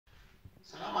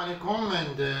Assalamu alaikum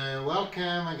and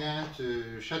welcome again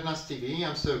to ChadNass TV.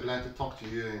 I'm so glad to talk to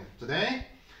you today.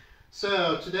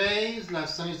 So today's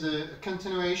lesson is a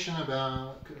continuation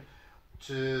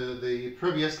to the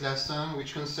previous lesson,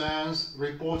 which concerns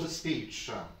reported speech.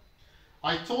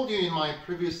 I told you in my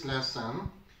previous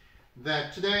lesson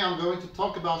that today I'm going to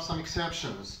talk about some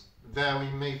exceptions that we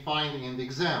may find in the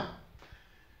exam.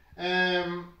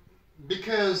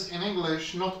 Because in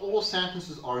English not all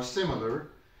sentences are similar,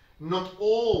 not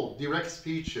all direct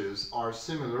speeches are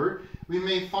similar, we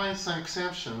may find some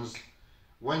exceptions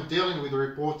when dealing with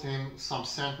reporting some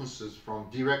sentences from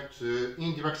direct to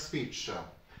indirect speech.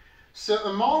 So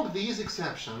among these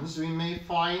exceptions we may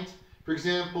find, for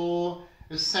example,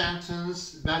 a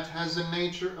sentence that has a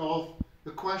nature of a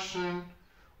question,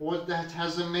 or that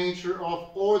has a nature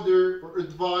of order or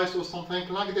advice or something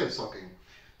like this. Okay.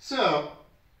 So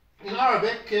in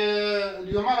Arabic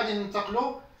اليوم غادي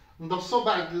ندرسوا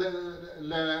بعض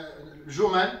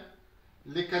الجمل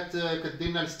اللي كدير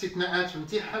لنا الاستثناءات في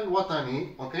الامتحان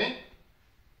الوطني. اوكي،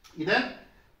 اذا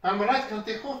المرات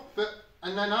كنطيحوا في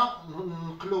اننا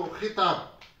ننقلوا خطاب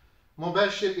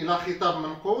مباشر الى خطاب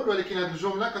منقول، ولكن هذه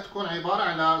الجمله كتكون عباره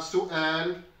على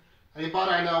سؤال،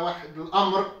 عباره على واحد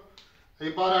الامر،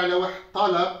 عباره على واحد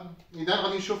طلب. اذا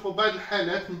غادي نشوفوا بعض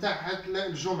الحالات نتاع هاد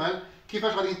الجمل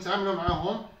كيفاش غادي نتعاملوا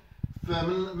معهم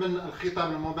من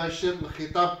الخطاب المباشر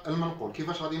للخطاب المنقول،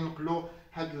 كيفاش غادي ننقلوا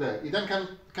هاد اذا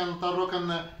كنضطروا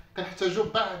كنحتاجوا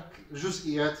بعض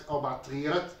الجزئيات او بعض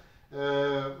التغييرات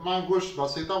ما نقولش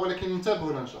بسيطه ولكن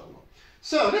ننتبهوا لها ان شاء الله.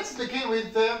 So let's begin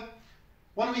with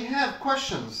when we have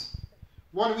questions,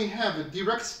 when we have a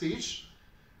direct speech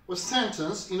or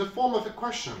sentence in the form of a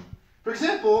question. For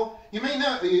example, you may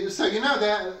know, so you know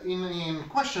that in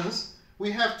questions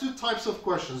we have two types of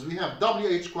questions. We have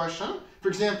WH question. For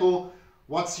example,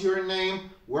 what's your name?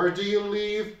 Where do you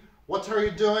live? What are you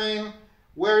doing?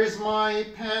 Where is my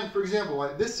pen? For example,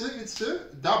 like this, it's a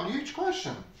WH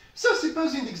question. So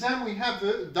suppose in the exam we have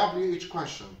a WH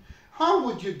question. How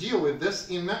would you deal with this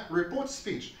in a report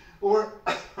speech? Or,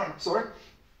 sorry,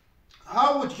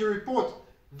 how would you report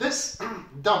this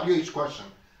WH question?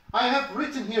 I have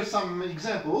written here some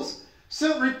examples.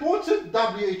 So reported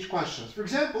WH questions. For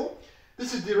example,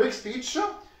 this is direct speech.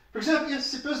 For example, yes,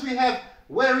 suppose we have,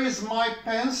 where is my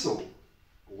pencil?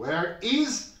 Where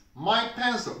is my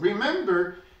pencil?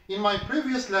 Remember, in my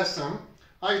previous lesson,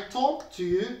 I talked to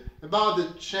you about the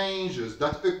changes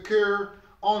that occur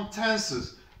on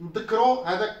tenses. نذكروا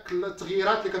هذاك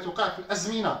التغييرات اللي كتوقع في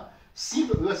الأزمنة.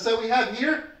 So we have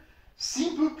here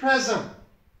simple present.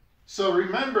 So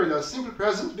remember that simple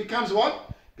present becomes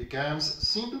what? Becomes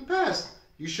simple past.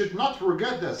 You should not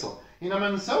forget that. So هنا ما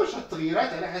ننساوش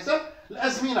التغييرات على حسب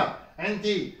الأزمنة.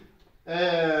 عندي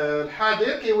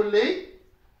الحاضر كيولي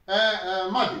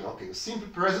ماضي. Okay, simple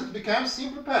present becomes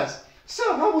simple past.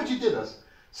 So how would you do this?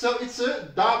 So it's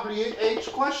a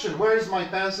WH question. Where is my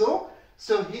pencil?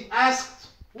 So he asked.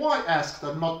 Why asked?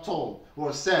 I'm not told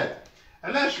or said.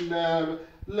 علاش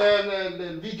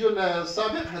الفيديو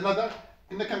السابق هذا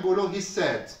كنا كنقولوا he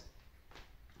said.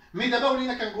 مي دابا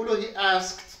ولينا كنقولوا he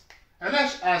asked.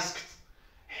 علاش asked؟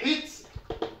 حيت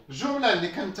الجملة اللي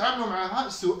كنتعاملوا معها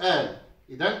سؤال.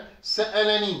 إذا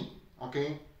سألني.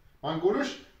 اوكي، ما نقولوش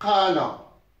قال،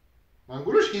 ما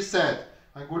نقولوش he said،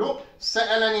 نقولوا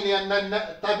سألني لأن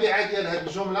الطبيعة ديال هذه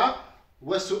الجملة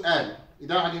هو سؤال.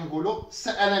 إذا غادي نقولوا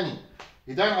سألني.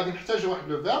 إذا غادي نحتاجوا واحد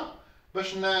لو فيرب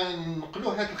باش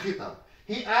نقلوا هذا الخطاب.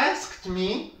 He asked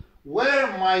me where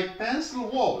my pencil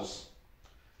was.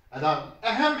 هذا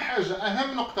أهم حاجة،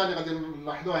 أهم نقطة اللي غادي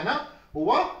نلاحظوها هنا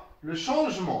هو le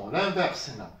changement, l'inverse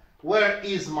هنا. Where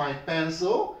is my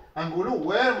pencil? نقولوا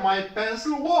where my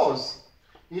pencil was.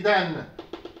 إذا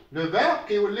le verbe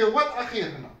كيولي هو الأخير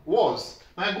هنا was.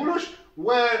 ما نقولوش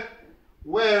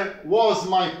where was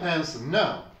my pencil.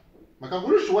 No. ما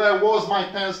كنقولوش where was my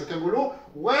pencil، كنقولوا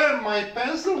where my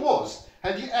pencil was.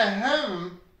 هذه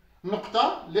أهم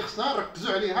نقطة اللي خصنا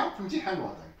نركزوا عليها في الامتحان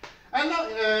الوطني.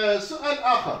 أنا سؤال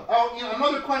آخر أو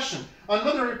another question,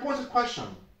 another reported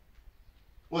question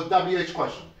was WH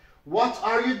question. What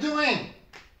are you doing?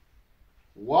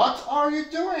 What are you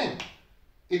doing?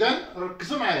 إذا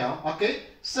ركزوا معايا. Okay,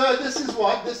 so this is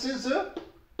what? This is a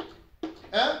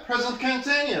present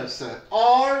continuous.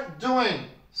 Are doing.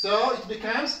 So it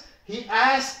becomes he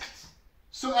asked.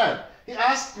 سؤال. He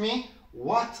asked me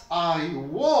what I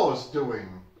was doing.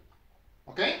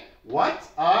 Okay, what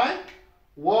I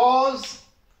was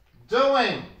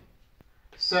doing.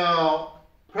 So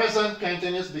present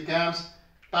continuous becomes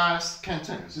past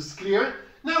continuous. Is clear?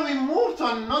 Now we move to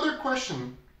another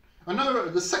question.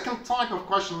 the second type of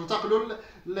question ننتقلوا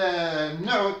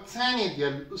للنوع الثاني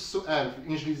ديال السؤال في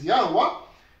الإنجليزية هو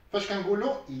فاش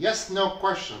كنقولوا yes no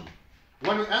question.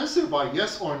 When we answer by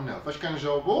yes or no فاش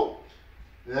كنجاوبوا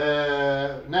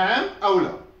نعم أو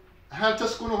لا. هل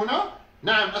تسكن هنا؟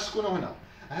 نعم أسكن هنا.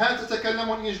 هل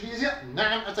تتكلمون الإنجليزية؟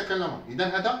 نعم أتكلمون. إذا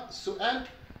هذا السؤال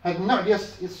هذا النوع ديال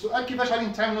السؤال كيفاش غادي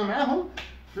نتعاملوا معاهم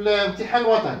في الامتحان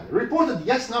الوطني. Reported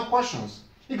yes no questions.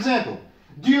 Example.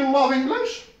 Do you love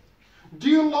English? Do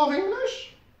you love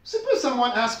English? Suppose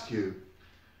someone asked you,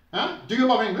 do you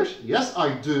love English? Yes, I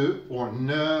do, or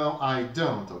no, I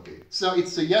don't. Okay. So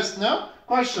it's a yes no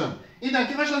question. إذا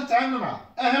كيفاش نتعاملوا معاه؟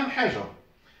 أهم حاجة.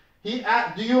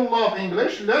 Do you love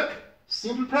English? Look,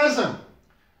 simple present.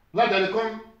 لا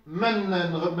عليكم ما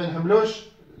نهملوش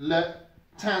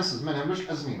tenses ما نهملوش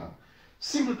الأزمنة.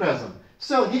 Simple present.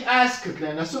 So he asked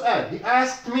لأن سؤال. He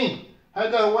asked me.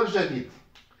 هذا هو الجديد.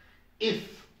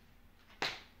 If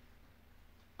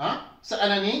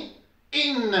سألني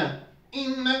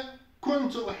إن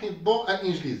كنت أحب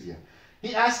الإنجليزية.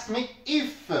 He asked me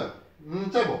if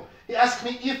انتبهوا. He asked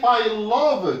me if I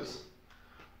love it.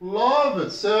 Love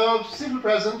it. So simple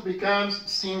present becomes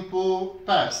simple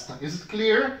past. Is it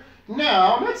clear?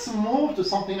 Now let's move to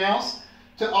something else,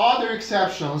 to other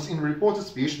exceptions in reported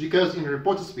speech, because in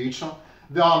reported speech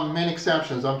there are many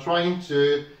exceptions. I'm trying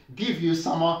to give you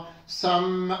some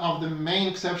of the main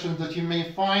exceptions that you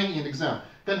may find in exam.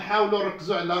 كنحاولوا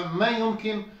نركزوا على ما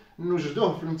يمكن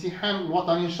نوجدوه في الامتحان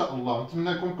الوطني إن شاء الله.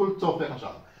 نتمنى لكم كل التوفيق إن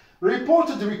شاء الله.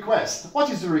 Reported request. What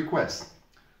is a request?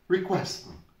 Request.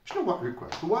 شنو هو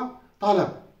request؟ هو طلب.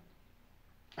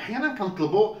 أحيانا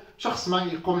كنطلبوا شخص ما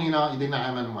يقوم لنا يدير لنا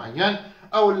عمل معين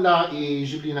أو لا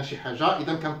يجيب لنا شي حاجة.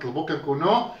 إذا كنطلبوا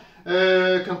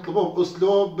كنطلبوه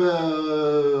بأسلوب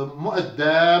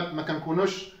مؤدب ما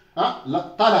كنكونوش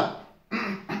لا طلب.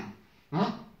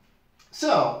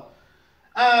 So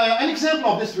an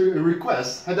example of this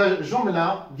request هذا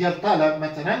جملة ديال طلب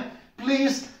مثلا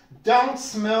please don't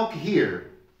smoke here.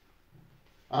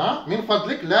 من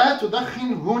فضلك لا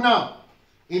تدخن هنا.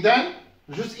 إذا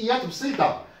جزئيات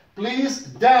بسيطة. Please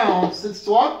don't. It's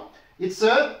what? It's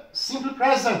a simple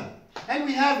present. And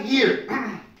we have here.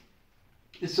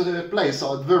 It's a place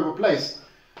or adverb place.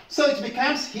 So it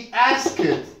becomes he asked.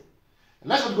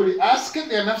 علاش غتقولي asked؟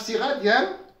 لأن في صيغة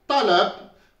ديال طلب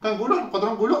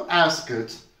نقدروا نقولوا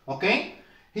asked. Okay?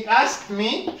 He asked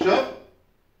me. شوف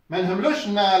ما نهملوش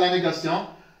لا نيغاسيون.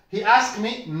 He asked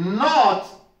me not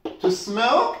to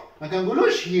smoke. ما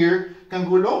كنقولوش here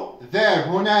كنقولوا there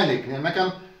هنالك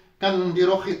لأن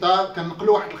كنديروا خطاب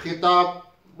كنقلوا واحد الخطاب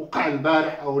وقع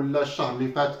البارح أو الشهر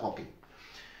اللي فات. Okay.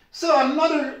 So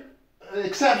another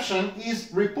exception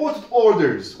is reported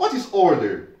orders. What is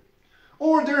order?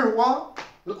 Order هو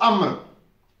الأمر.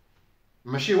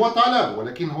 ماشي هو طلب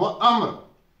ولكن هو أمر.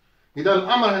 إذا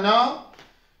الأمر هنا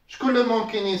شكون اللي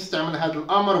ممكن يستعمل هذا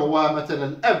الأمر؟ هو مثلا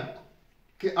الأب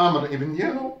كأمر الابن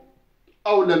ديالو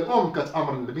أو الأم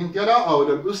كتأمر البنت ديالها أو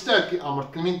الأستاذ كأمر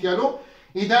التلميذ ديالو.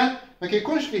 إذا ما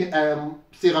كيكونش فيه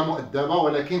صيغة مؤدبة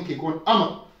ولكن كيكون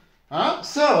أمر.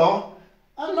 So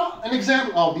an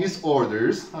example of these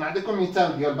orders غنعطيكم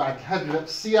مثال ديال بعض هاد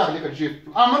الصيغ اللي كتجي في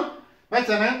الأمر.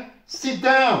 مثلا sit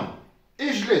down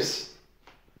اجلس.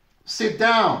 Sit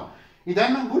down. إذا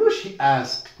ما نقولوش he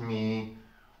asked me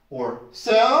or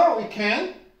so we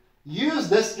can use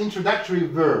this introductory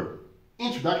verb.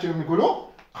 Introductory نقولوا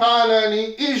قال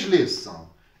لي اجلس.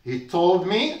 He told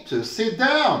me to sit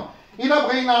down. إلا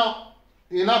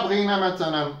بغينا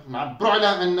مثلا نعبروا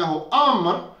على أنه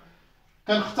أمر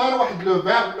كنختار واحد لو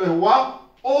فيرب اللي هو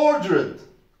ordered.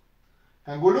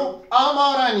 كنقولوا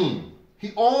أمرني. He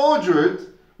ordered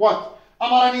what?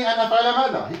 أمرني أن أفعل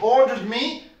ماذا? He ordered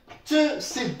me to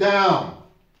sit down.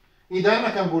 إذا ما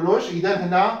كنقولوش. إذا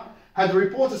هنا had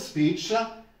reported speech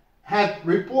had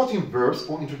reporting verbs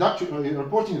or introductory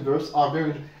reporting verbs are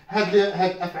very هاد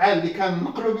أفعال اللي كان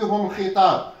نقلوا بهم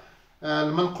الخطاب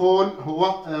المنقول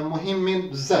هو مهم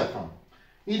بزاف.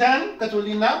 إذا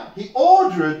كتولي لنا he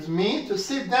ordered me to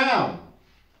sit down.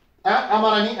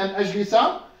 أمرني أن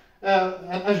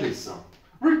أجلس.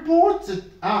 Reported.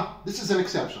 This is an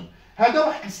exception. هذا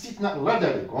واحد الاستثناء الله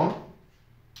دار لكم.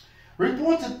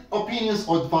 Reported opinions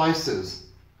or advices.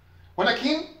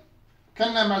 ولكن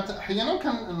كان أحيانا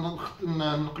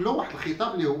نقلوا واحد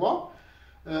الخطاب اللي هو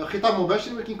خطاب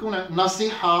مباشر ولكن يكون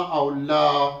نصيحة أو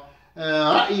لا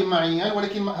رأي معين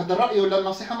ولكن هذا الرأي ولا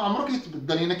النصيحة ما عمره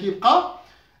كيتبدل يعني كيبقى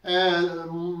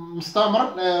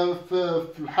مستمر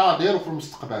في الحاضر وفي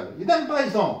المستقبل. إذا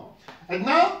بايزون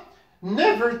عندنا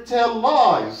never tell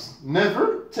lies.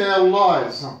 Never tell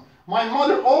lies. My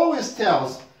mother always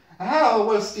tells. ها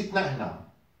هو الاستثناء هنا.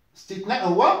 الاستثناء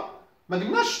هو ما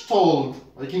قلناش told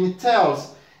ولكن tells.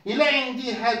 إلا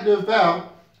عندي هاد لو verb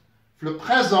في le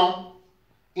présent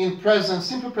in present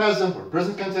simple present or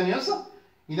present continuous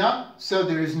إذا so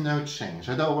there is no change.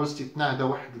 هذا هو الاستثناء. هذا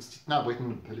واحد الاستثناء بغيت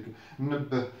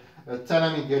ننبه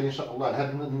التلاميذ ديالي إن شاء الله لهاد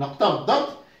النقطة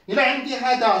بالضبط. إلا عندي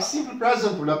هذا simple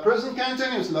present ولا present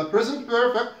continuous ولا present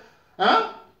perfect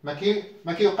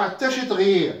ما كيوقع حتى شي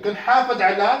تغيير، كنحافظ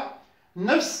على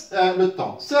نفس لو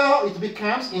طون. So it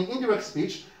becomes in indirect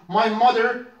speech my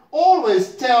mother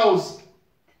always tells.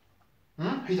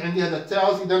 حيت عندي هذا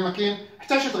tells إذا ما كاين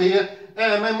حتى شي تغيير.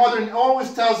 My mother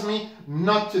always tells me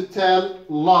not to tell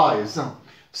lies.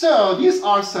 So these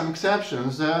are some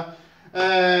exceptions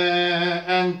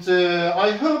and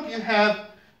I hope you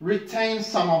have retained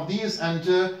some of these, and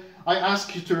I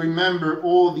ask you to remember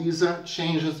all these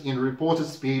changes in reported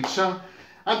speech.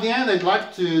 At the end, I'd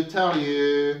like to tell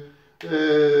you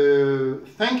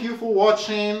thank you for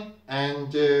watching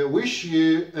and wish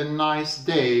you a nice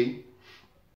day.